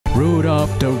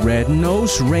Rudolph the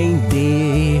red-nosed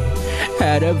reindeer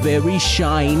had a very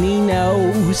shiny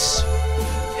nose.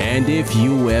 And if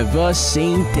you ever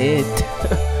seen it,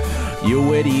 you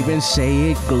would even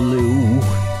say it glue.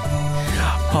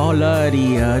 All of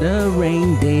the other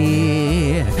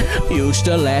reindeer used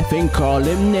to laugh and call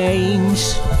him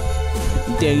names.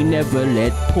 They never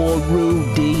let poor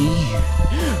Rudy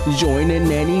join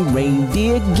in any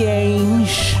reindeer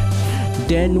games.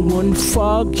 Then one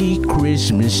foggy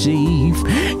Christmas Eve,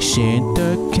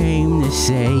 Santa came to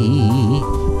say,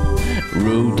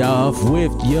 Rudolph,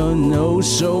 with your nose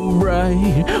so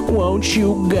bright, won't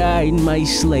you guide my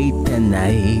sleigh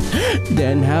tonight?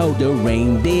 Then how the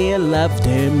reindeer loved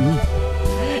him,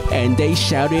 and they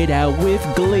shouted out with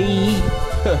glee,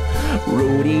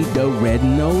 Rudy the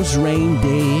red-nosed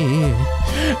reindeer,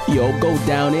 you'll go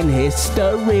down in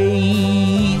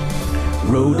history.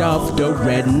 Rudolph the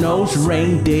red-nosed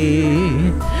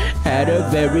reindeer had a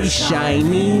very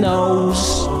shiny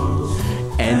nose.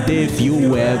 And if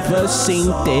you ever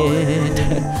seen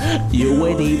it, you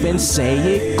would even say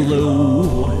it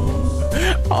glue.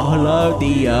 All of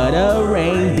the other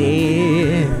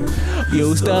reindeer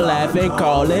used to laugh and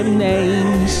call him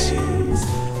names.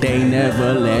 They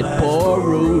never let poor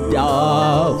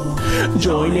Rudolph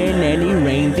join in any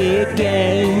reindeer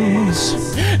games.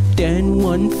 Then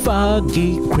one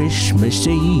foggy Christmas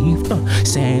Eve,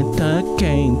 Santa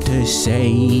came to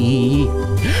say,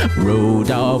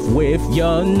 Rudolph, with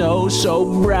your nose so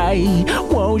bright,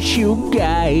 won't you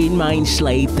guide my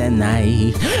sleigh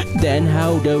tonight? Then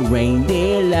how the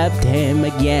reindeer loved him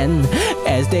again,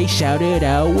 as they shouted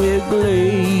out with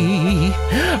glee,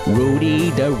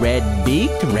 Rudy the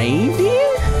red-beaked reindeer,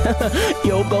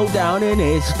 you'll go down in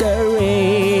history.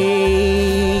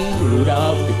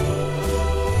 Rudolph.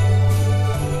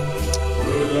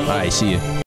 All right, see you.